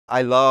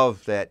I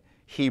love that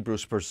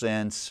Hebrews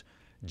presents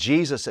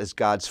Jesus as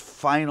God's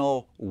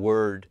final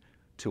word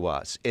to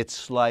us.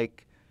 It's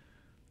like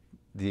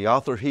the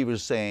author of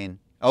Hebrews saying,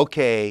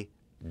 okay,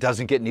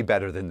 doesn't get any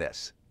better than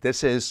this.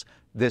 This is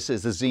the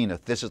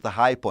zenith. This is the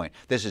high point.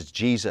 This is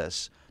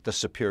Jesus, the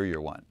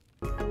superior one.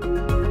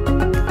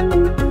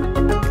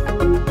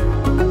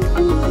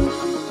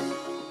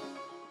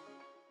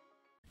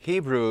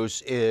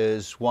 Hebrews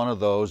is one of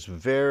those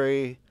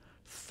very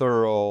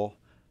thorough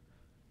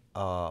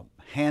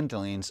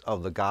handlings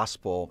of the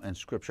gospel and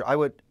Scripture. I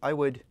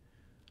would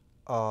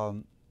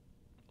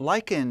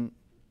liken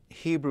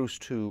Hebrews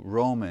to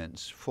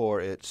Romans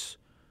for its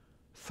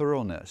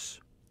thoroughness.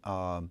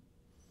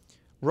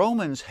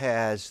 Romans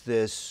has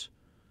this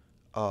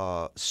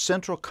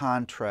central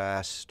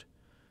contrast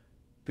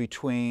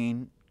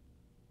between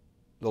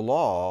the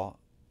law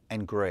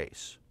and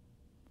grace.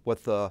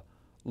 What the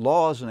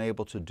law isn't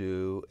able to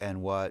do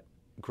and what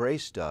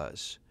grace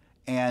does.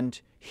 And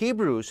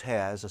Hebrews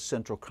has a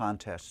central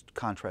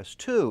contrast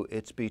too.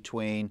 It's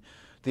between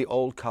the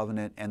Old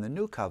Covenant and the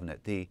New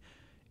Covenant, the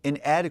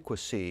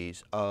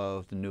inadequacies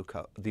of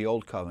the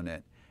Old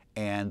Covenant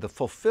and the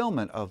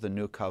fulfillment of the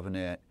New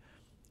Covenant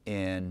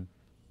in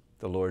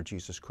the Lord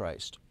Jesus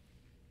Christ.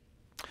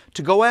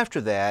 To go after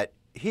that,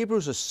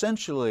 Hebrews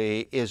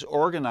essentially is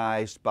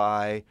organized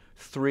by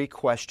three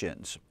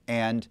questions.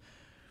 And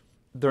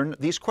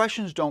these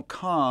questions don't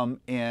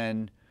come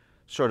in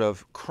sort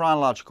of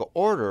chronological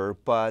order,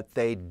 but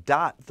they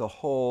dot the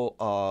whole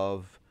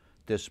of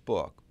this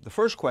book. The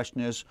first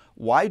question is,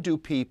 why do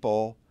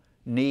people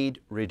need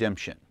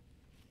redemption?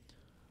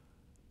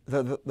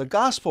 The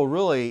gospel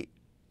really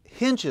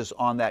hinges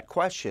on that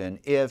question.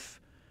 If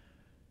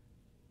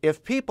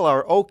people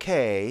are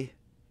okay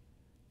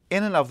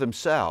in and of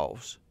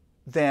themselves,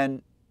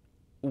 then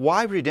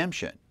why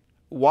redemption?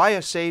 Why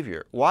a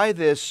Savior? Why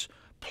this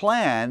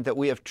plan that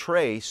we have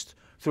traced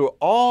through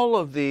all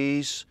of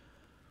these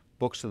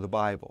books of the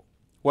Bible?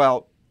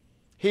 Well,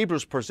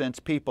 Hebrews presents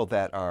people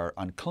that are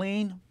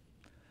unclean,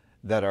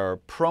 that are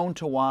prone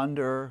to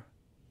wander,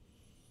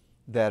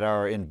 that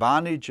are in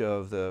bondage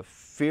of the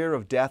fear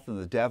of death and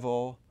the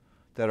devil,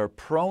 that are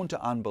prone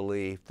to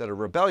unbelief, that are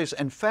rebellious.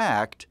 In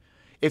fact,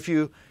 if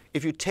you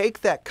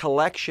take that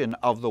collection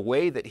of the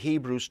way that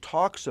Hebrews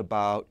talks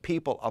about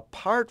people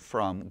apart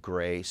from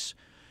grace,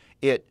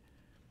 it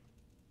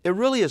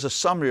really is a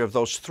summary of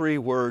those three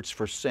words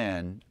for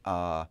sin: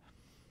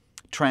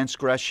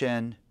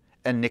 transgression,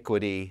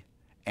 iniquity,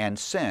 and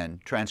sin.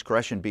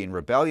 Transgression being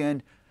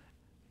rebellion,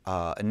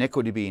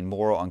 iniquity being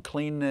moral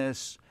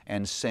uncleanness,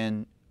 and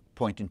sin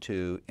pointing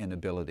to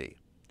inability.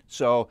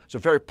 So it's a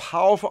very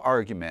powerful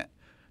argument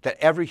that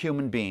every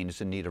human being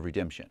is in need of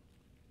redemption.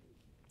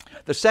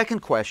 The second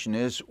question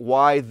is,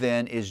 why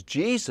then is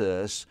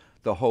Jesus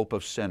the hope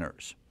of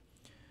sinners?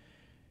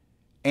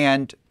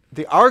 And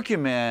the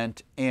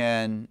argument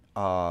in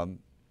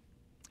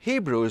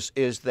Hebrews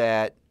is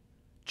that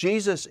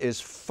Jesus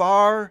is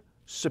far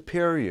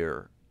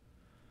superior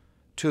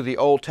to the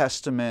Old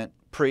Testament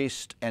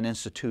priests and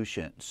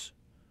institutions,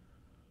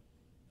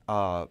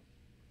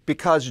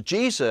 because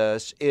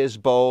Jesus is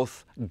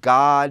both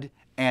God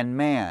and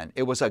man.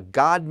 It was a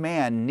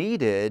God-man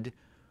needed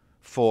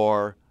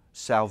for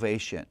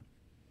salvation.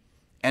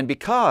 And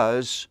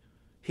because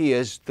He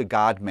is the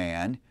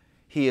God-man,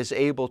 He is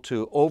able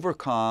to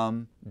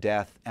overcome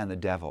death and the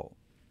devil,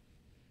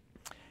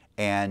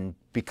 and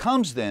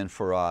becomes then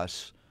for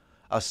us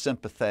a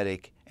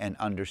sympathetic and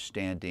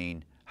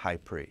understanding high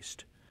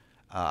priest.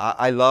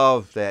 I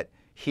love that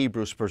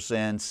Hebrews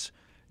presents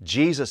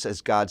Jesus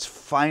as God's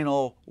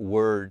final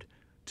word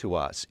to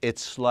us.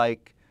 It's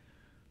like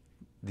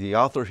the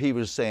author of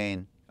Hebrews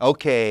saying,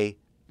 okay,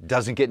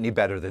 doesn't get any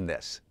better than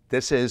this.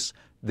 This is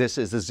the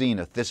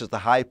zenith. This is the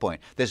high point.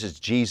 This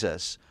is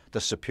Jesus, the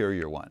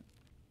superior one.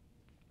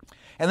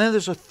 And then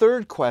there's a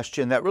third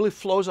question that really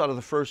flows out of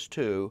the first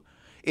two.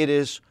 It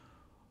is,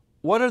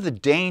 what are the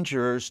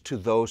dangers to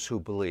those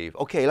who believe?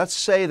 Okay, let's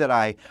say that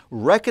I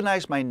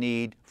recognize my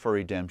need for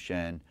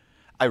redemption.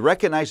 I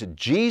recognize that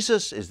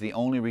Jesus is the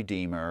only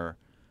Redeemer.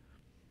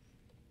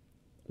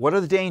 What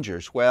are the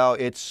dangers? Well,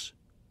 it's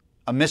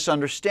a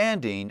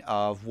misunderstanding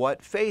of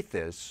what faith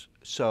is.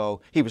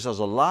 So Hebrews has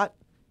a lot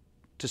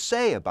to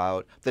say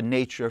about the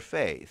nature of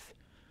faith.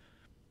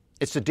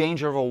 It's the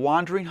danger of a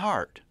wandering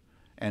heart.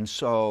 And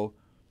so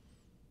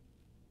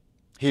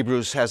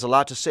Hebrews has a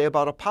lot to say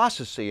about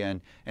apostasy,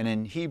 and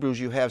in Hebrews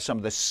you have some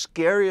of the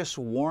scariest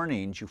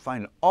warnings you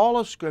find in all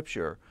of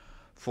Scripture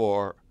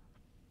for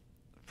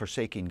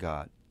forsaking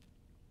God.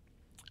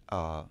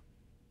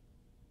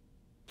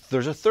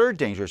 There's a third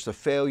danger. It's the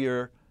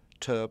failure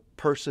to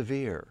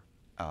persevere,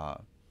 to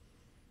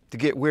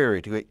get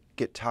weary, to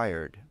get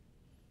tired.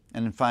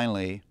 And then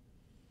finally,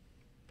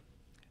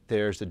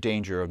 there's the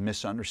danger of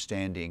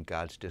misunderstanding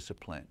God's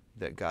discipline,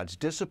 that God's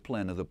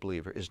discipline of the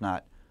believer is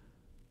not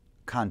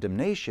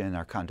condemnation.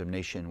 Our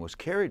condemnation was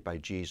carried by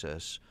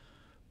Jesus,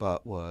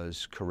 but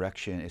is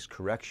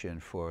correction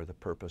for the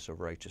purpose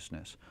of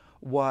righteousness.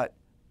 What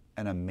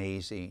an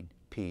amazing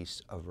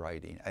piece of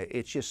writing.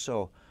 It's just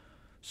so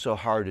so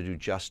hard to do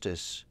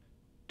justice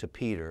to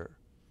Peter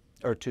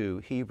or to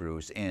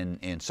Hebrews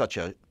in such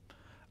a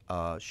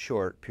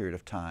short period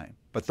of time.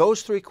 But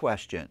those three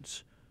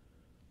questions,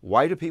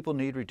 why do people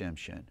need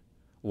redemption?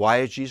 Why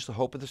is Jesus the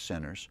hope of the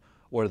sinners?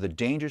 What are the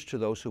dangers to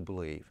those who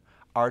believe?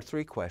 Are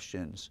three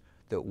questions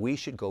that we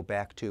should go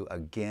back to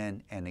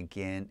again and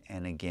again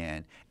and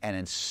again and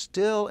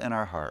instill in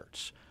our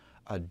hearts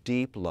a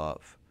deep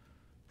love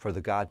for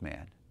the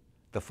God-man,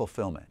 the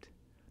fulfillment,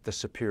 the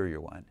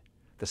superior one,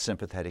 the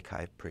sympathetic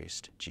high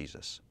priest,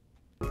 Jesus.